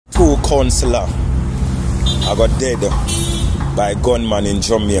councillor I got dead by gunman in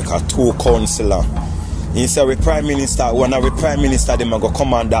Jamaica. 2 councillor. He said we prime minister, when we prime minister them go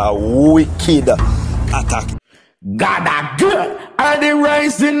come under a wicked attack. God a good are the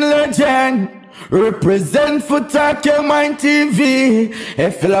rising legend. Represent for Talk Your Mind TV.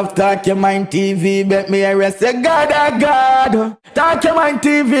 If you love Talk Your Mind TV, bet me I say God a God. Talk Your Mind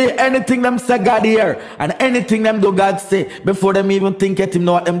TV, anything them say God here, and anything them do God say, before them even think it, him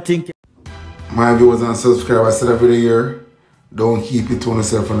know what them think. My viewers and subscribers, said every year, don't keep it to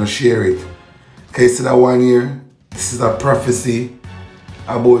yourself and share it. Okay, see that one year, this is a prophecy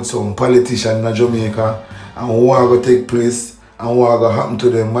about some politician in Jamaica and what will take place and what will happen to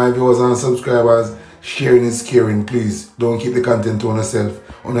them. My viewers and subscribers, sharing is caring, please. Don't keep the content to yourself.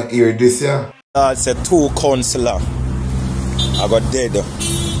 On the ear this year. I said 2 councillor I got dead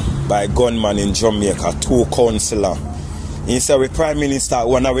by gunman in Jamaica. 2 councillor. He said we prime minister,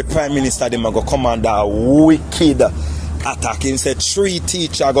 when we prime minister them go come under a wicked attack. He said 3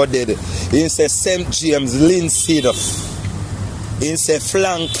 teachers got dead. He said St. James Linseed. He said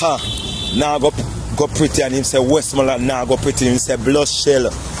Flanker now go pretty, and he said Westmoreland now go pretty. He said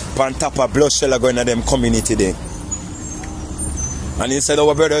Bloodshell, Pantapa Bloodshell are going to them community there. And he said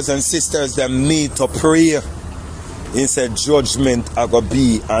our brothers and sisters them need to pray. He said judgment are going to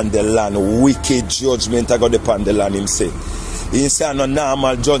be on the land. Wicked judgment are going to be upon the land, he said. He said no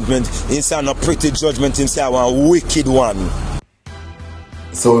normal judgment. He said no pretty judgment. He said one wicked one.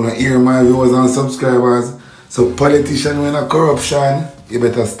 So now here my viewers and subscribers. So politician when a corruption, you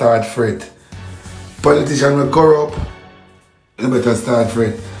better start fret. Politician when corrupt, you better start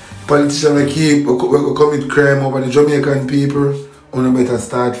fret. Politician when commit crime over the Jamaican people, you better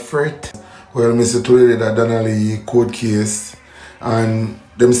start fret. Well, Mr. today that Donnelly court case, and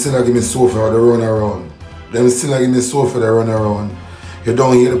them still give me sofa the run around. Them still give me sofa the run around. You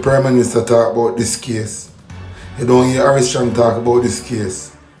don't hear the Prime Minister talk about this case. You don't hear Harris Strong talk about this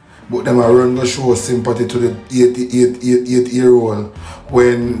case. But them are run to show sympathy to the 8-year-old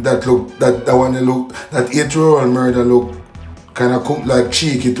when that 8-year-old murder look kind of like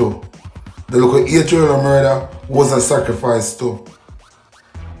cheeky too. The look 8-year-old murder was a sacrifice too.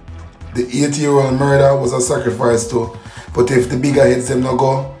 The 8-year-old murder was a sacrifice too. But if the bigger heads them not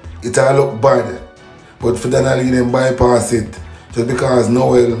go, it all look bad. But for Donnelly them bypass it just because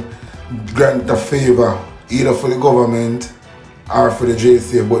Noel grant a favor either for the government or for the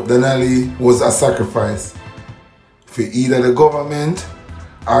JCF. But Donnelly was a sacrifice for either the government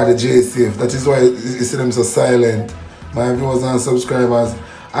or the JCF. That is why you see them so silent. My viewers and subscribers,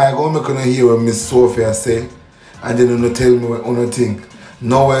 I go make you hear what Miss Sophia say, and then you tell me what you think.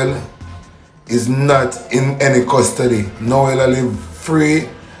 Noel is not in any custody. Noel live free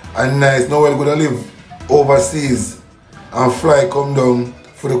and nice. Noel gonna live overseas and fly come down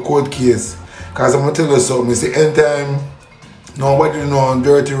for the court case. Cause I'm gonna tell you something. See, anytime nobody know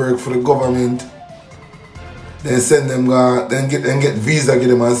dirty work for the government, then send them then get visa, get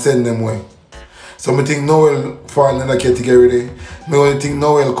them and send them away. So I think Noel fall in the category. I only think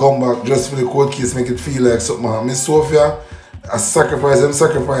Noel come back just for the court case, make it feel like something. Miss Sophia, I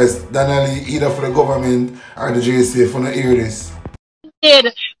sacrifice Donnelly either for the government or the JCF. For the hear this.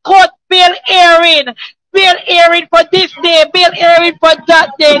 Court bail hearing for this day, bail hearing for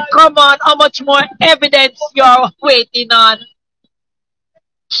that day. Come on, how much more evidence you're waiting on?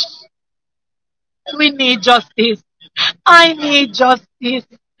 We need justice. I need justice.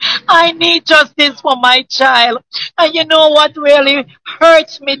 I need justice for my child. And you know what really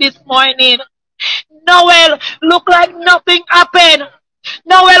hurts me this morning? Noel look like nothing happened.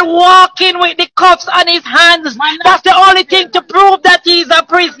 Noel walking with the cuffs on his hands. That's the only thing to prove that he's a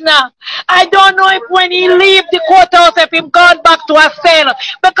prisoner. I don't know if when he leave the courthouse, if him gone back to a cell.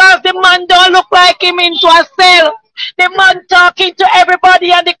 Because the man don't look like him into a cell. The man talking to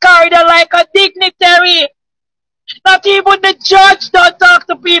everybody on the corridor like a dignitary. Not even the judge don't talk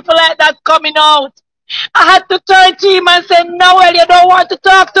to people like that coming out. I had to turn to him and say, Noel, you don't want to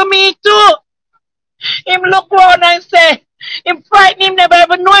talk to me too. Him look around and say, him frightened, him never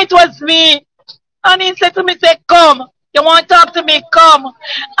even know it was me. And he said to me, say, come. You want to talk to me? Come.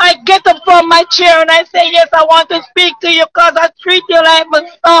 I get up from my chair and I say, yes, I want to speak to you because I treat you like my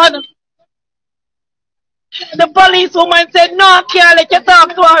son. The policewoman said, no, I can't let you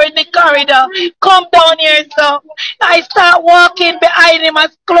talk to her in the corridor. Come down here, sir. I start walking behind him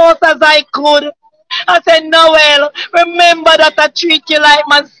as close as I could. I said, Noel, remember that I treat you like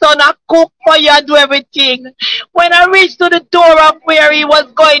my son. I cook for you, I do everything. When I reached to the door of where he was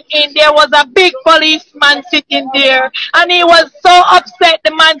going in, there was a big policeman sitting there. And he was so upset.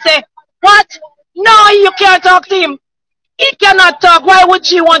 The man said, what? No, you can't talk to him. He cannot talk. Why would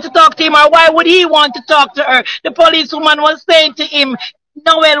she want to talk to him, or why would he want to talk to her? The policewoman was saying to him,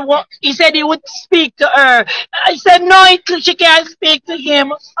 Noel, he said he would speak to her. I said, no, she can't speak to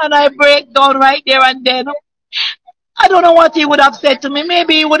him. And I break down right there and then. I don't know what he would have said to me.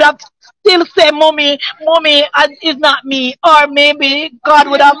 Maybe he would have still said, Mommy, it's not me. Or maybe God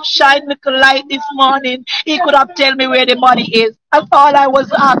would have shined a light this morning. He could have told me where the body is. That's all I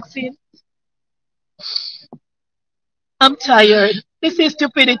was asking. I'm tired. This is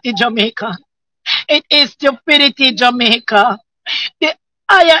stupidity, Jamaica. It is stupidity, Jamaica. The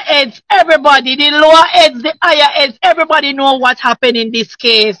higher heads, everybody, the lower heads, the higher heads, everybody know what happened in this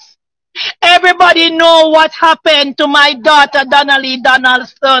case. Everybody know what happened to my daughter, Donnelly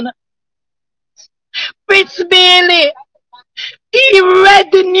Donaldson. Fitz Bailey, he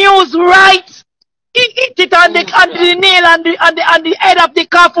read the news right. He hit it on the nail on the head of the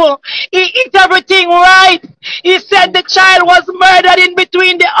couple. He hit everything right. He said the child was murdered in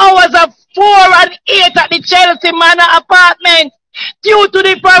between the hours of 4 and 8 at the Chelsea Manor apartment due to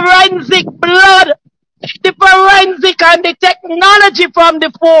the forensic blood, the forensic and the technology from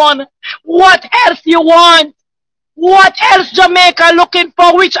the phone. What else you want? What else Jamaica looking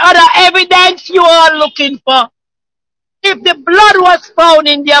for? Which other evidence you are looking for? If the blood was found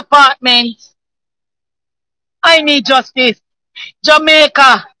in the apartment, I need justice.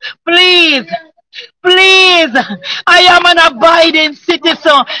 Jamaica, please, please. I am an abiding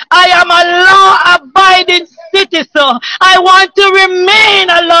citizen. I am a law-abiding citizen. I want to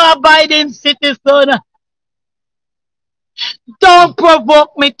remain a law-abiding citizen. Don't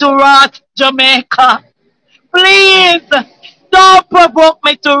provoke me to wrath, Jamaica. Please, don't provoke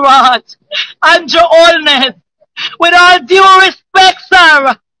me to wrath. And your Holiness, with all due respect,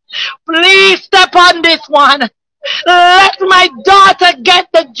 sir, please step on this one. Let my daughter get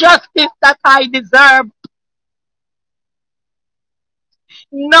the justice that I deserve.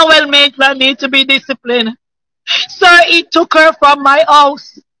 Noel Maitland needs to be disciplined. Sir, he took her from my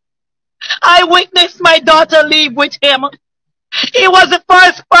house. I witnessed my daughter leave with him. He was the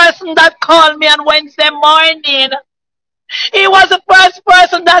first person that called me on Wednesday morning. He was the first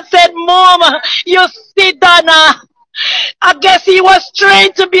person that said, Mom, you see Donna. I guess he was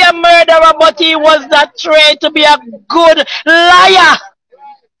trained to be a murderer, but he was not trained to be a good liar.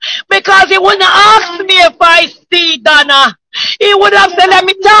 Because he wouldn't ask me if I see Donna. He would have said, let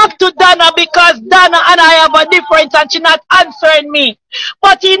me talk to Donna because Donna and I have a difference and she's not answering me.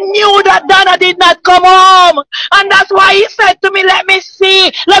 But he knew that Donna did not come home. And that's why he said to me, let me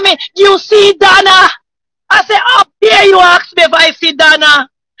see. You see Donna? I said, up here you asked me if I see Donna.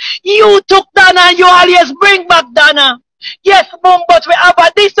 You took Donna, you always bring back Donna. Yes, Mom, but we have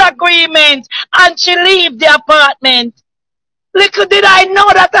a disagreement and she leave the apartment. Little did I know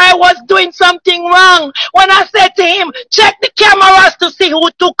that I was doing something wrong when I said to him, check the cameras to see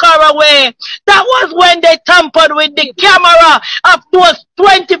who took her away. That was when they tampered with the camera of those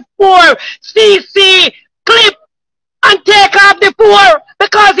 24cc clip and take off the 4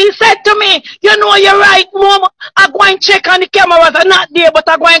 because he said to me, you know you're right, Mom. I'm going to check on the cameras. I'm not there, but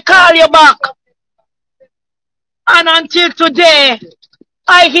I'm going to call you back. And until today,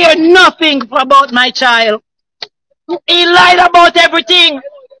 I hear nothing about my child. He lied about everything.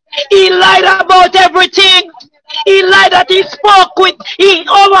 He lied about everything. He lied that he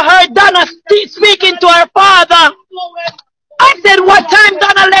overheard Donna speaking to her father. I said, what time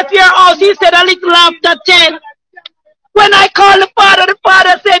Donna left your house? He said, a little after 10. When I called the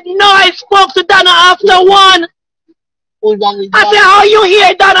father said, no, I spoke to Donna after 1. I said, how you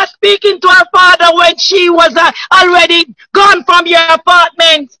hear Donna speaking to her father when she was already gone from your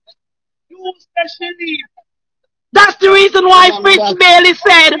apartment? That's the reason why Fitz Bailey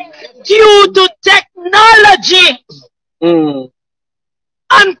said, due to technology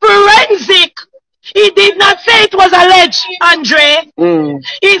and forensic, he did not say it was alleged, Andre.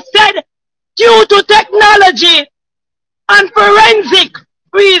 He said, due to technology and forensic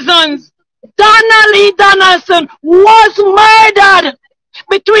reasons, Donnelly Donaldson was murdered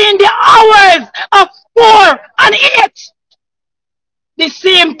between the hours of 4 and 8. The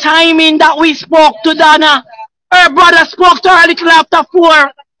same timing that we spoke to Donna. Her brother spoke to her a little after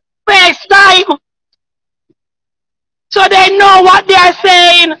 4. FaceTime. So they know what they are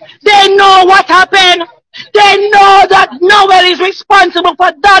saying. They know what happened. They know that Noel is responsible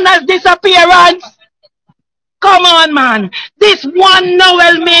for Donna's disappearance. Come on, man. This one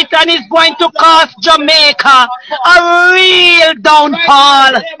Noel Maitland is going to cost Jamaica a real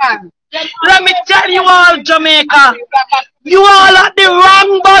downfall. Let me tell you all, Jamaica, you all at the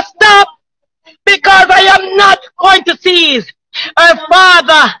wrong bus stop because I am not going to seize her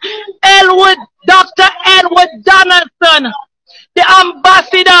father, Elwood Dr. Edward Donaldson, the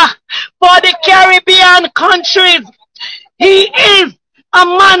ambassador for the Caribbean countries. He is a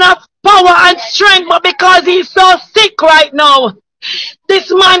man of power and strength, but because he's so sick right now,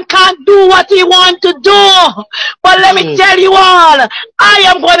 this man can't do what he wants to do. But let me tell you all, I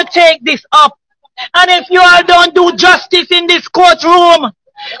am going to take this up. And if you all don't do justice in this courtroom,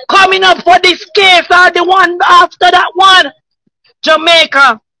 coming up for this case or the one after that one,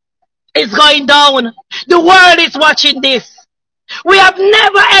 Jamaica is going down. The world is watching this. We have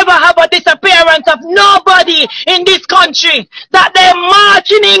never ever have a disappearance of nobody in this country that they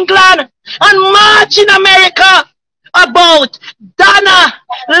march in England and march in America about. Donna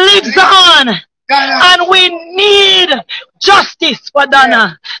lives on, and we need justice for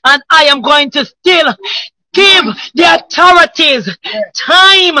Donna. And I am going to still give the authorities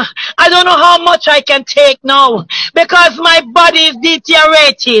time. I don't know how much I can take now because my body is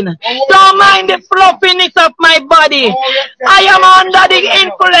deteriorating. Don't mind the fluffiness of my body. I am under the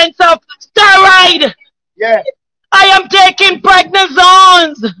influence of steroid. I am taking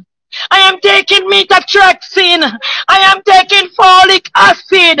prednisone. I am taking methotrexate. I am taking folic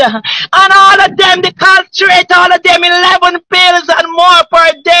acid. And all of them, the calcitrate, all of them 11 pills and more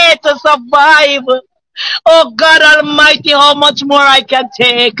per day to survive. Oh God Almighty, how much more I can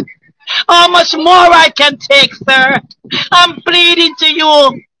take? How much more I can take, sir? I'm pleading to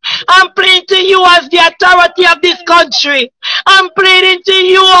you. I'm pleading to you as the authority of this country. I'm pleading to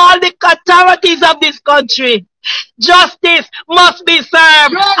you, all the authorities of this country. Justice must be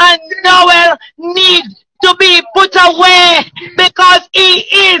served, and Noel needs to be put away because he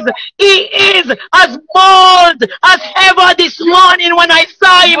is as bold as ever this morning when I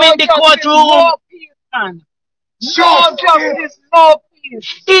saw him in the courtroom.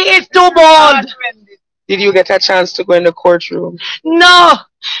 He is too bold. Did you get a chance to go in the courtroom? No.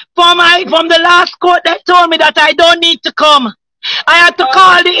 From the last court, they told me that I don't need to come. I had to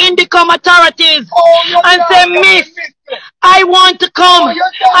call the Indicom authorities and say, Miss, I want to come.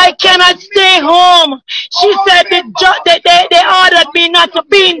 I cannot stay home. She said they ordered me not to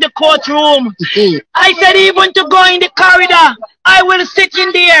be in the courtroom. I said even to go in the corridor, I will sit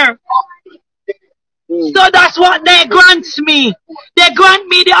in there. So that's what they grant me. They grant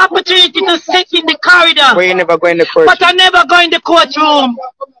me the opportunity to sit in the corridor. But you never go in the courtroom. But I never go in the courtroom.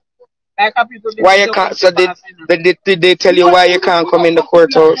 Why you can't? So did they tell you why you can't come in the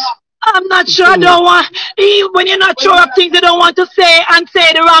courthouse? I'm not sure. I don't want. When you're not sure of things, they don't want to say and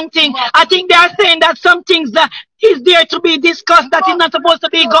say the wrong thing. I think they are saying that some things that is there to be discussed that is not supposed to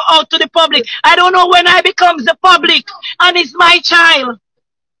be go out to the public. I don't know when I becomes the public and it's my child.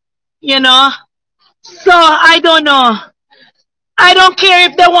 You know. So I don't know. I don't care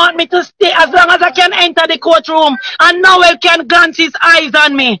if they want me to stay as long as I can enter the courtroom and Noel can glance his eyes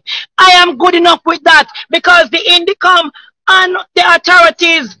on me. I am good enough with that because the Indicom and the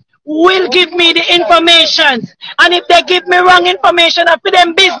authorities will give me the information. And if they give me wrong information, I feel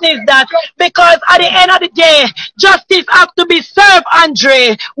them business that because at the end of the day, justice has to be served,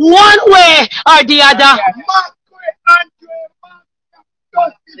 Andre, one way or the other.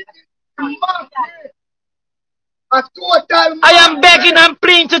 I am begging and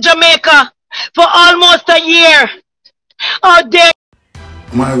pleading to Jamaica for almost a year. Oh, dear.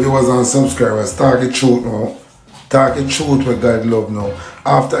 My viewers and subscribers, talk the truth now. Talk the truth with God love now.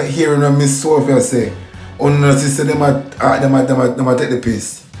 After hearing what Miss Sophia say, only sister them take the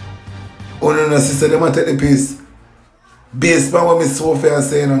piece. Only sister them take the piece. Based on what Miss Sophia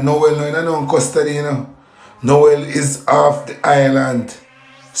say, Noel no in custody, you know. Noel is off the island,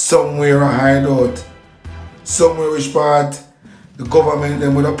 somewhere a hideout. Somewhere which part the government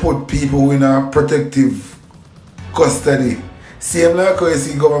them would have put people in a protective custody. Same like how you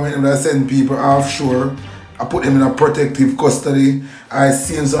see government them that send people offshore, I put them in a protective custody. I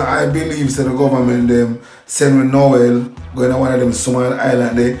believe so the government them send with Noel going to one of them small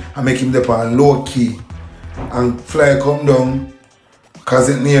island there and make him depend low key and fly come down cause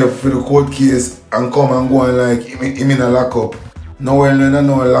it near for the court case and come and go and like him in a lockup. Noel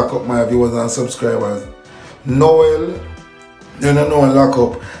no lockup, my viewers and subscribers. Noel, you know, lock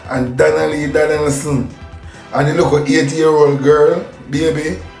up, and Donnelly Donaldson, and you look at 80-year-old girl,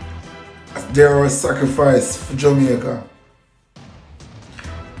 baby, they are a sacrifice for Jamaica.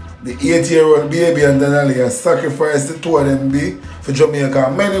 The 80-year-old baby and Donnelly are sacrifice the two of them be for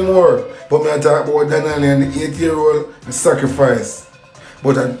Jamaica, many more. But me I talk about Donnelly and the 80-year-old sacrifice,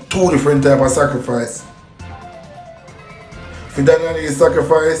 but two different types of sacrifice. For Donnelly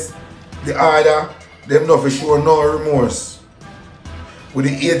sacrifice, the other. Them not for sure no remorse. With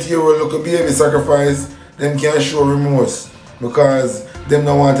the 80-year-old look baby sacrifice, them can't show remorse because them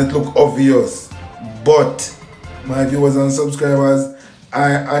don't want it to look obvious. But my viewers and subscribers,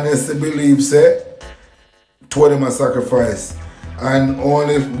 I honestly believe say two of them a sacrifice. And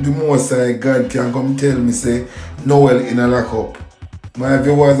only the most God can come tell me say Noel in a lockup. My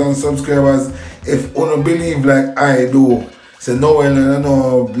viewers and subscribers, if you don't believe like I do, say Noel in a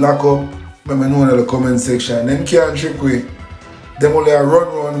lockup, let me know in the comment section. Them can't trick we. Them only a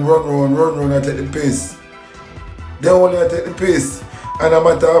run and take the piss. They only take the piss. And a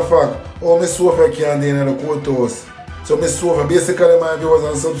matter of fact, oh, Miss Sophia can't in the courthouse. So Miss Sophia, basically my viewers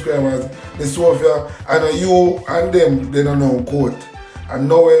and subscribers, Miss Sophia and you and them, they don't know court. And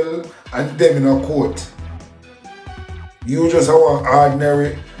Noel and them in a court. You just have an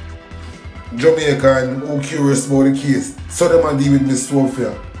ordinary Jamaican who curious about the case. So them and deal with Miss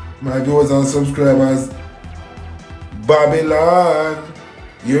Sophia. My viewers and subscribers, Babylon,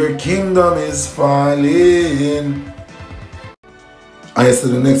 your kingdom is falling. I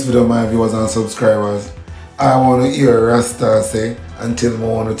see the next video, my viewers and subscribers. I want to hear Rasta say and tell me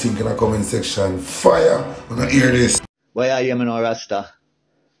what you think in the comment section. Fire! I want to hear this. Why I am no Rasta?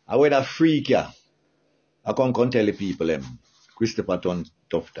 I would a freak ya. I can't tell the people them. Christopher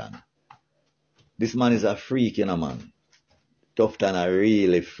Tufton. This man is a freak, you know, man. Tufton a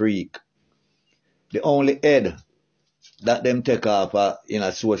really freak. The only head that them take off in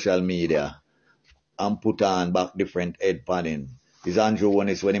a social media and put on back different head panning is Andrew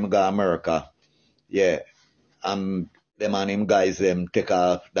Wanis when him go America. Yeah. Them and him guys them take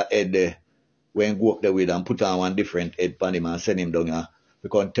off the head there when go up there with and put on one different head pan him and send him down here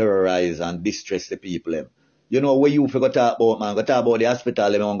because terrorize and distress the people them. You know where you forgot talk about, man, go talk about the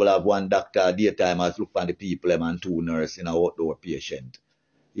hospital them going to have one doctor daytime as look for the people them and two nurses in a outdoor patient.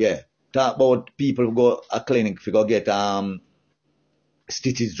 Yeah. Talk about people who go a clinic for go get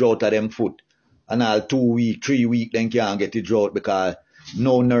stitches drought of them foot. And all 2 weeks, 3 weeks, then can't get it drought because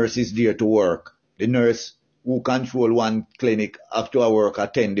no nurse is there to work. The nurse who control one clinic have to work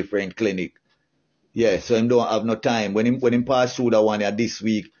at 10 different clinics. Yeah, so him don't have no time. When him pass through that one this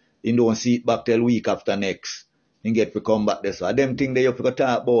week, he don't see it back till week after next. He get to come back there. So them thing they you have to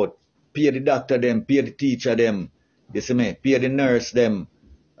talk about. Pay the doctor them, pay the teacher them. You see me? Pay the nurse them.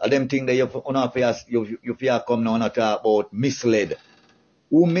 And them thing that you come now and talk about misled.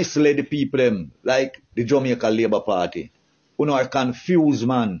 Who misled the people them? Like the Jamaica Labour Party. Who are confused,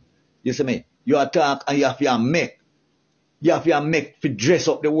 man. You see me? You attack and you have to make. You have to make to dress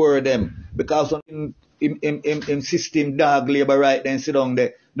up the word them. Because in system dog labor right then sit down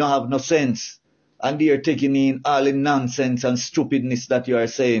there don't have no sense. And they are taking in all the nonsense and stupidness that you are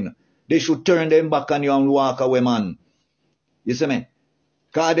saying. They should turn them back on you and walk away, man. You see me?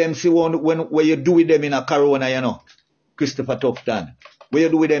 Because them see when you do with them in a corona, you know. Christopher Tufton. What you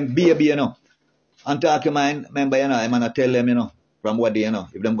do with them baby, you know. And talk your mind, remember, you know, I'm going to tell them, you know, from what they, you know,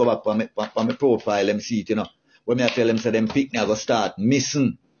 if them go back on my profile, them see it, you know. When I tell them, say them pick now go start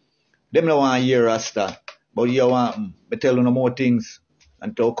missing. Them don't want to hear Rasta. But you want me tell you no more things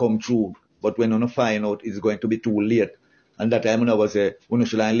until come true. But when you find out, it's going to be too late. And that time I was say, we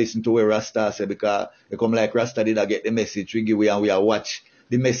should listen to what Rasta say because it come like Rasta did I get the message. We give we and we watch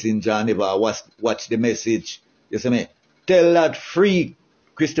the messenger and never watch the message. You see me? Tell that freak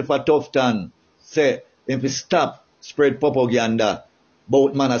Christopher Tufton say if we stop spread propaganda,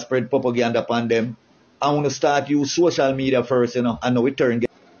 both man spread propaganda upon them. I want to start use social media first, you know, and now we turn.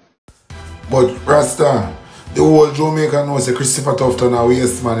 But Rasta, the whole Jamaica knows say Christopher Tufton a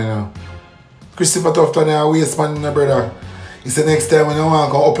waste man, you know. Christopher Tufton a waste man, you know, brother. He said next time when you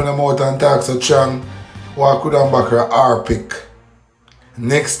want to open them out and talk so strong, walk with them back her R-pick.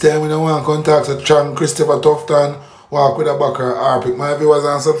 Next time when you want to talk so strong, Christopher Tufton, walk with a back her R-pick. My viewers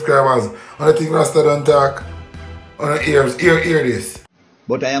and subscribers, when I think Rasta don't talk, on the ears, hear this.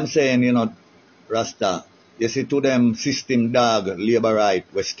 But I am saying, you know, Rasta, you see to them system dog, labor right,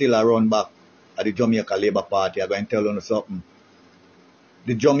 we still a run back at the Jamaica Labour Party. I'm going to tell you something.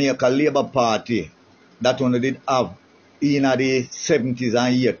 The Jamaica Labour Party that one did have in the 70s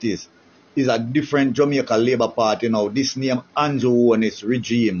and 80s is a different Jamaica Labour Party now. This name Andrew Wanis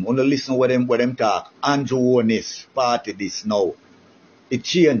regime. Only listen what them talk. Andrew Wanis party this now. It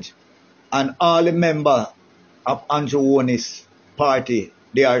changed. And all the members of Andrew Wanis party,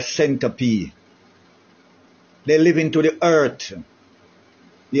 they are centipede. They live into the earth.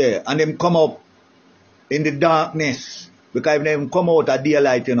 Yeah, and them come up in the darkness. Because if them come out at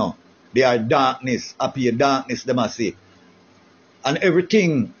daylight, you know, they are darkness, appear darkness, they must say. And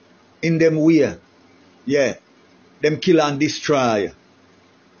everything in them way, yeah, them kill and destroy.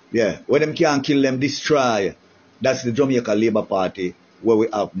 Yeah, when them can't kill them, destroy. That's the Jamaica Labour Party where we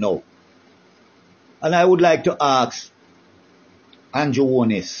have now. And I would like to ask Andrew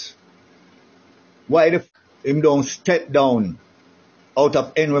Wanis, Why the him don't step down out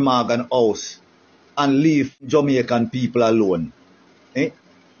of Henry Morgan house and leave Jamaican people alone? Eh?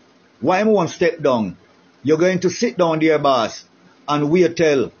 Why him won't step down? You're going to sit down there, boss, and wait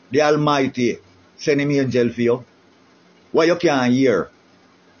till the Almighty send him angel for you? Why you can't hear?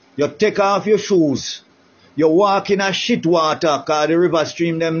 You take off your shoes. You walk in a shit water, cause the river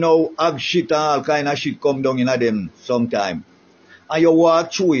stream them now have shit and all kind of shit come down in them sometime. And you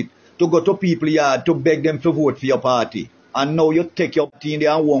walk through it to go to people yard to beg them to vote for your party. And now you take your party in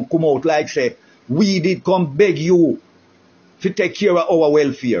there and won't come out like say, we did come beg you to take care of our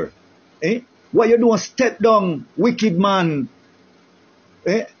welfare. Eh? Why you don't step down, wicked man?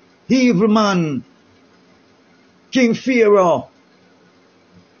 Eh? Evil man? King Pharaoh?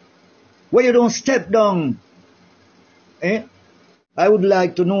 Why you don't step down? Eh? I would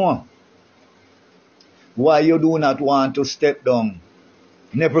like to know why you do not want to step down.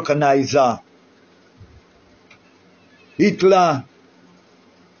 Nebuchadnezzar, Hitler,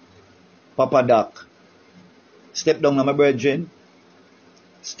 Papa Doc. Step down, my brethren.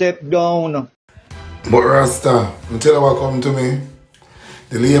 Step down. But Rasta, I tell you what come to me.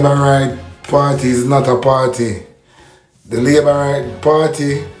 The Labour Right Party is not a party. The Labour Right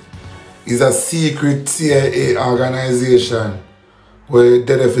Party is a secret CIA organization where they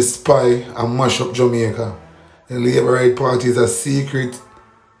dead for spy and mash up Jamaica. The Labour Right Party is a secret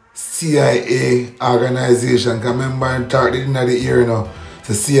CIA organization. Because remember I talked in the ear now.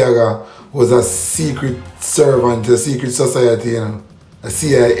 The CIA was a secret servant to a secret society, you know. A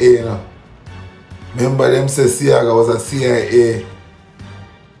CIA, you know. Remember them say CIA was a CIA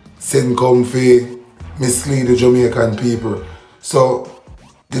sent come for mislead the Jamaican people. So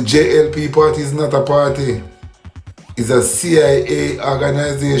the JLP party is not a party. It's a CIA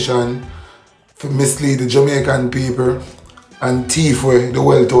organization to mislead the Jamaican people and thief away the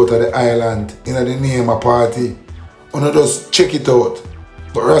wealth out of the island in the name of party. You just check it out.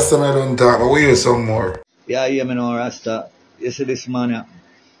 But Rasta I don't talk, I will hear some more. Yeah, hear me now, Rasta. You see this man here?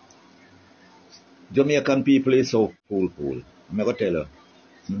 Jamaican people is so cool. I'm going to tell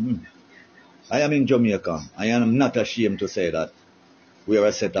you. I am in Jamaica. I am not ashamed to say that. We are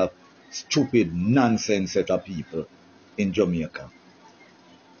a set of stupid, nonsense set of people in Jamaica.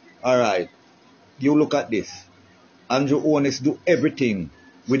 Alright. You look at this. Andrew Onis do everything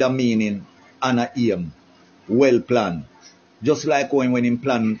with a meaning and a aim. Well planned. Just like when him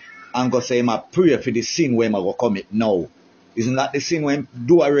plan and go say him a pray for the sin where him go commit now. Isn't that the sin when him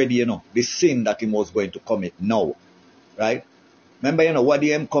do already, you know? The sin that he was going to commit now. Right? Remember, you know, what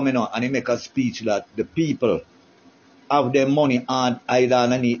him coming on and he make a speech that the people have their money and either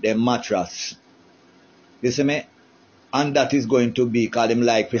underneath their mattress. You see me? And that is going to be because them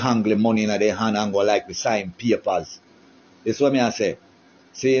like to handle money in their hand and go like to sign papers. That's what I say.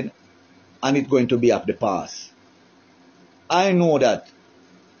 See? And it's going to be of the past. I know that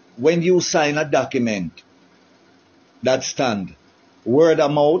when you sign a document that stand, word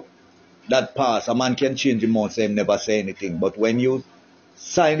of mouth, that pass, a man can change him out, say him never say anything. But when you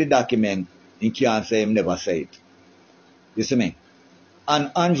sign the document, he can't say him never say it. You see me?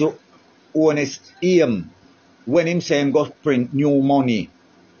 And Andrew Onis aim, when him say him go print new money,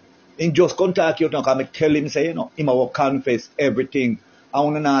 he just contact you now, because I tell him, say, you know, he will confess everything. I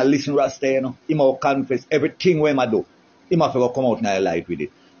want to now listen Rasta, you know, he will confess everything where I do. He must come out in the light with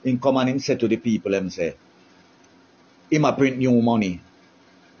it. He come and him say to the people, him say, he must print new money.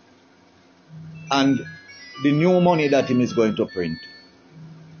 And the new money that him is going to print,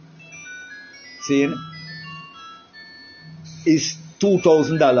 see, is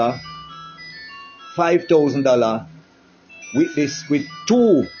 $2,000, $5,000 with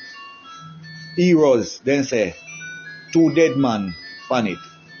 2 heroes, then say 2 dead man on it.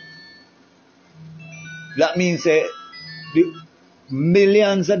 That means say the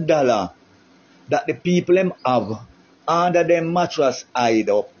millions of dollars that the people them have under them mattress hide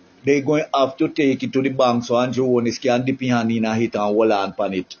up, they going to have to take it to the bank so Andrew Onis can dip his hand in a hit and hold on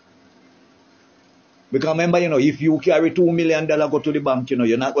pan it. Because remember, you know, if you carry $2 million go to the bank, you know,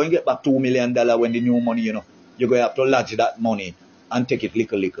 you're not going to get back $2 million when the new money, you know, you're going to have to lodge that money and take it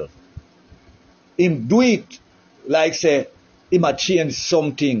little. Him do it like say, he might change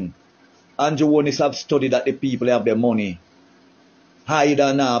something. Andrew Onis have studied that the people have their money hide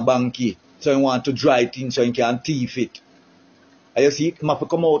in a banky, so he want to dry things so he can thief it. And you see, he must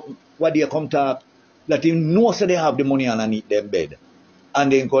come out, what they come talk, that he knows that they have the money underneath their bed.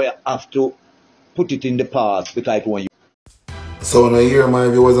 And then go have to put it in the past, the type one you. So now here my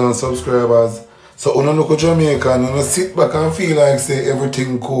viewers and subscribers. So when you look at Jamaica and you sit back and feel like say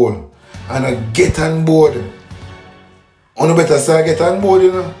everything cool and I get on board. You better say get on board,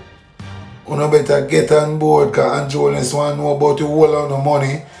 you know. You better get on board because Andrew Holness want to know about the whole of the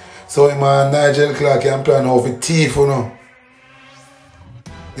money. So him and Nigel Clark can plan how to thief, you know.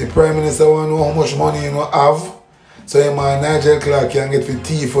 The Prime Minister want to know how much money you have. So him and Nigel Clark can get the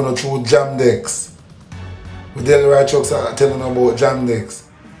thief, you know, through Jamdex. We Delroy Chucks are telling about Jamdex.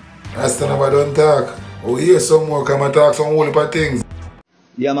 Rasta never don't talk. We hear some more come and talk some whole heap of things.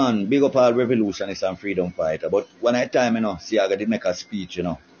 Yeah man, big up all revolutionists and freedom fighter. But when I time, you know, see I did make a speech, you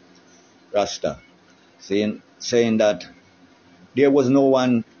know, Rasta, saying that there was no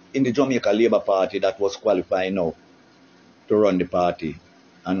one in the Jamaica Labour Party that was qualified now to run the party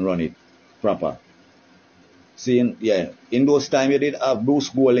and run it proper. Saying, yeah, in those times you did have Bruce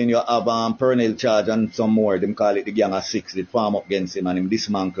Golding, you have Pernell Charge and some more, them call it the Gang of Six, they farm up against him and him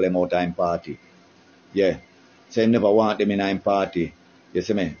dismantle him out of him party. Yeah. So he never want them in him party. You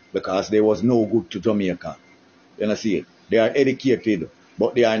see me? Because they was no good to Jamaica. You know see it? They are educated,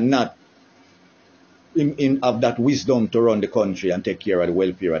 but they are not have that wisdom to run the country and take care of the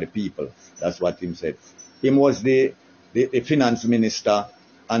welfare of the people. That's what him said. Him was the finance minister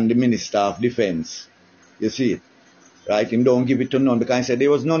and the minister of defense. You see it? Right? Him don't give it to none because he said there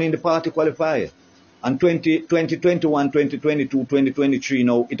was none in the party qualified. And 2021, 2022, 2023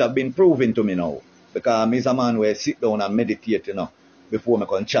 now, it have been proven to me now. Because I'm a man where I sit down and meditate, you know, before I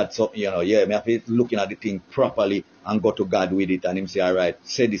can chat something, you know. Yeah, I have to looking at the thing properly and go to God with it and him say, all right,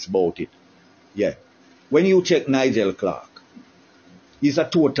 say this about it. Yeah. When you check Nigel Clark, he's a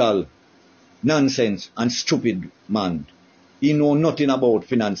total nonsense and stupid man. He know nothing about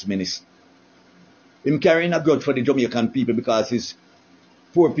finance minister. Him carrying a grudge for the Jamaican people because his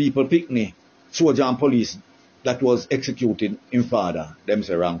poor people picnic, soldier and police that was executed in father, them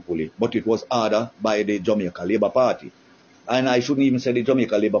say wrongfully. But it was ordered by the Jamaica Labour Party. And I shouldn't even say the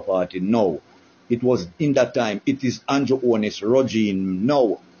Jamaica Labour Party, no. It was in that time, it is Andrew Holness regime,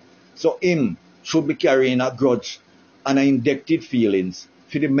 no. So him should be carrying a grudge and indebted feelings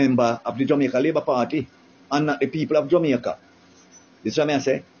for the member of the Jamaica Labour Party and not the people of Jamaica. This is what I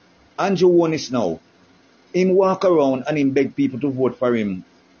say. Andrew Holness now, him walk around and him beg people to vote for him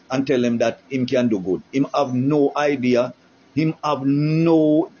and tell him that him can do good. Him have no idea, him have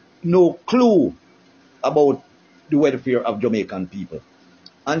no clue about the welfare of Jamaican people.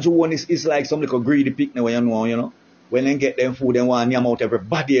 Andrew Holness is like some little greedy picnic when you know. When they get them food, they want to yam out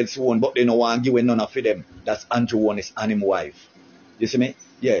everybody else one, but they don't want to give none of them. That's Andrew Holness and his wife. You see me?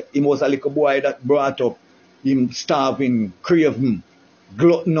 Yeah, he was a little boy that brought up him starving, craving,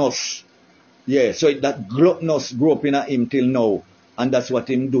 gluttonous. Yeah, so that gluttonous grew up in him till now. And that's what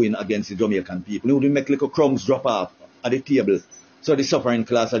him doing against the Jamaican people. He would make little crumbs drop off at the table. So the suffering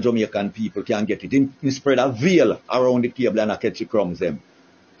class of Jamaican people can get it. He spread a veil around the table and catch the crumbs them.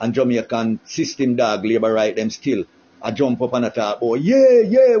 And Jamaican system dog, labor right them still. I jump up and I talk, oh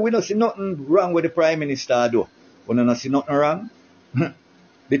yeah, we don't see nothing wrong with the Prime Minister though. We don't see nothing wrong.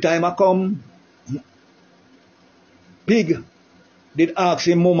 The time I come, Pig did ask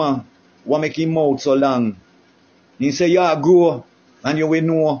him mama what make him mouth so long. He say, yeah, grow and you will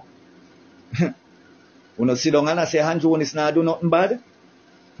know. When I sit down and I say, Andrew Holness not do nothing bad.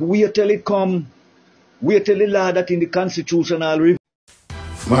 Wait till it come. Wait till the law that in the constitutional review.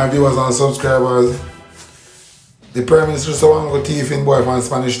 My viewers and subscribers, the Prime Minister said one go thieving boy from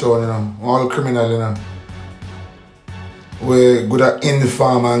Spanish Town, you know, all criminal, you know. We good at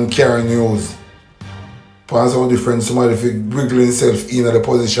inform and carry news. Pass how different somebody if wiggle himself in the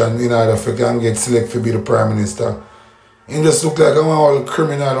position in order for can get selected to be the Prime Minister. He just look like I'm all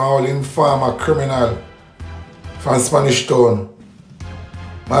criminal, all informer criminal from Spanish Town.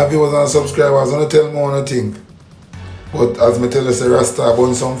 My viewers and subscribers, don't tell me what I think. But as me tell you, say Rasta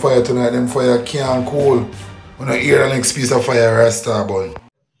burn some fire tonight, them fire can't cool. When I hear the next piece of fire, Rasta burn.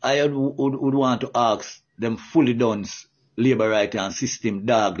 I would want to ask them fully done labor right and system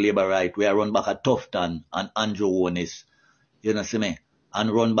dog labor right where I run back at Tufton and Andrew Holness. You know see me?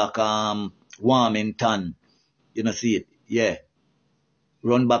 And run back Warmington. You know see it? Yeah.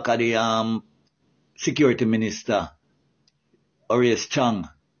 Run back at the security minister, Horace Chang.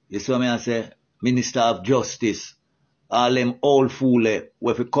 You see what I say? Minister of Justice. All them old fool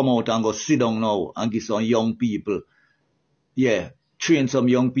where we come out and go sit down now and give some young people. Yeah, train some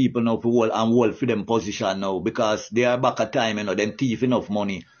young people now for hold for them position now because they are back at time, you know, them thief enough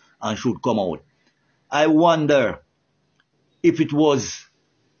money and should come out. I wonder if it was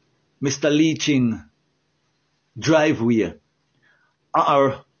Mr. Leaching driveway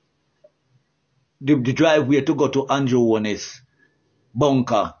or the driveway to go to Andrew Holness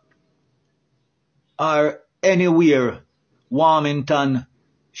bunker or anywhere Warmington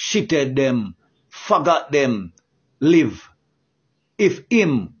shitted them, forgot them, live. If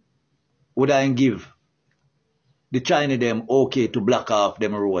him would I give the China them okay to block off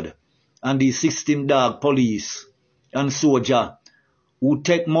them road. And the system dog police and soldier who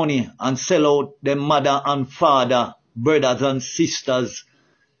take money and sell out their mother and father, brothers and sisters,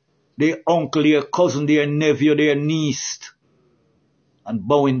 their uncle, their cousin, their nephew, their niece, and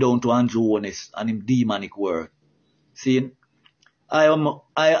bowing down to Andrew Honest and him demonic word. See,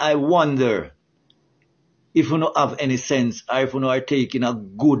 I wonder if you don't have any sense, or if you are taking a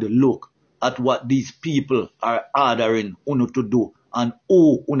good look at what these people are ordering you to do and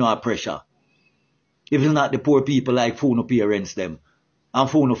who you are pressure. If it's not the poor people like Funo parents them and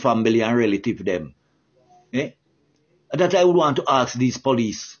Funo family and relative them. Eh? That I would want to ask these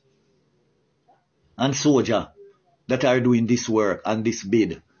police and soldier that are doing this work and this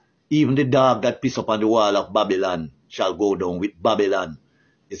bid. Even the dog that piss up on the wall of Babylon shall go down with Babylon.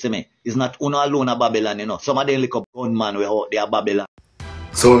 You see me? It's not uno alone a Babylon, you know. Some of them look up gunman we out there Babylon.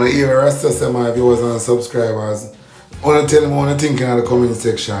 So when I hear Rasta say my viewers and subscribers, I want to tell them what I think in the comment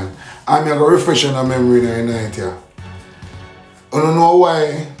section. I'm going to refresh on a memory in the night here. I don't know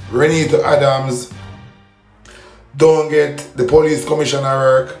why Renito Adams don't get the police commissioner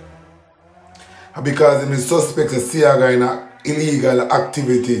work, because he suspects a Siaga in an illegal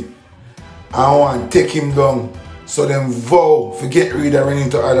activity. I want to take him down. So them vow to get rid of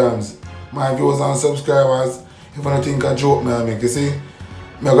Renito Adams. My viewers and subscribers, if you don't think a joke I make, you see,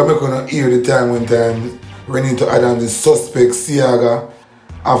 I'm going to make you hear the time when Renito Adams is suspect Siaga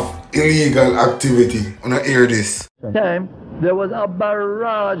of illegal activity. I want to hear this. Time, there was a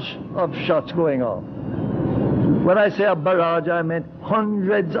barrage of shots going on. When I say a barrage, I meant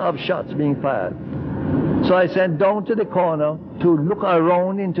hundreds of shots being fired. So I sent down to the corner to look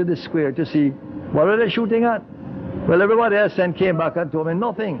around into the square to see what are they shooting at. Well, everybody else then came back and told me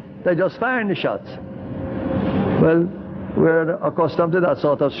nothing. They're just firing the shots. Well, we're accustomed to that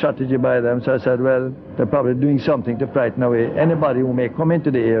sort of strategy by them. So I said, well, they're probably doing something to frighten away anybody who may come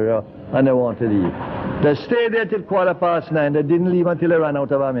into the area and they want to leave. They stayed there till 9:15. They didn't leave until they ran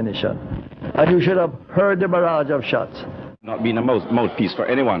out of ammunition. And you should have heard the barrage of shots. Not being a mouthpiece for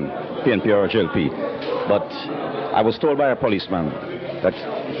anyone, PNP or JLP, but I was told by a policeman that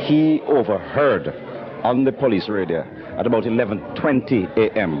he overheard on the police radio at about 11:20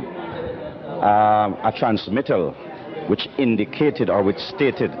 a.m. A transmittal which indicated or which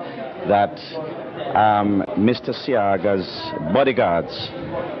stated that Mr. Siaga's bodyguards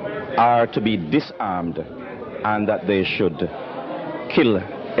are to be disarmed and that they should kill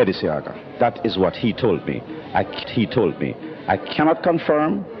Eddie Siaga. That is what he told me. He told me. I cannot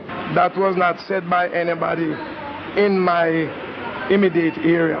confirm. That was not said by anybody in my immediate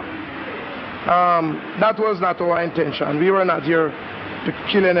area. That was not our intention. We were not here to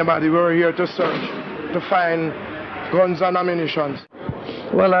kill anybody. We were here to search, to find guns and ammunition.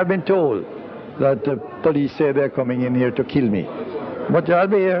 Well, I've been told that the police say they're coming in here to kill me. But I'll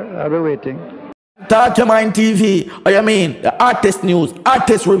be here. I'll be waiting. Talk Your Mind TV, or you mean the artist news,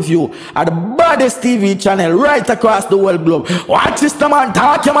 artist review, are the baddest TV channel right across the world globe. Watch this, man.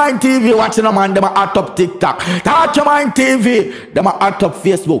 Talk Your Mind TV. Watching them man, them are hot up TikTok. Talk Your Mind TV, them are hot up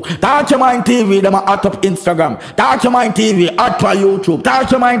Facebook. Talk Your Mind TV, them are hot up Instagram. Talk Your Mind TV, hot on YouTube.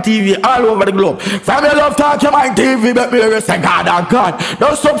 Talk Your Mind TV, all over the globe. From your love, Talk Your Mind TV, but me say God oh God.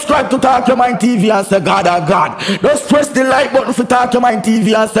 Don't subscribe to Talk Your Mind TV and say God oh God. Don't press the like button for Talk Your Mind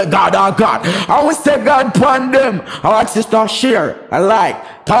TV and say God oh God. I will say God upon them. I sister share and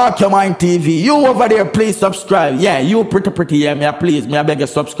like Talk Your Mind TV. You over there, please subscribe. Yeah, you pretty, yeah, me please, me I beg you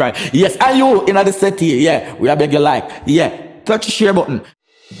subscribe. Yes, and you in the city, yeah, we I beg you like. Yeah, touch the share button.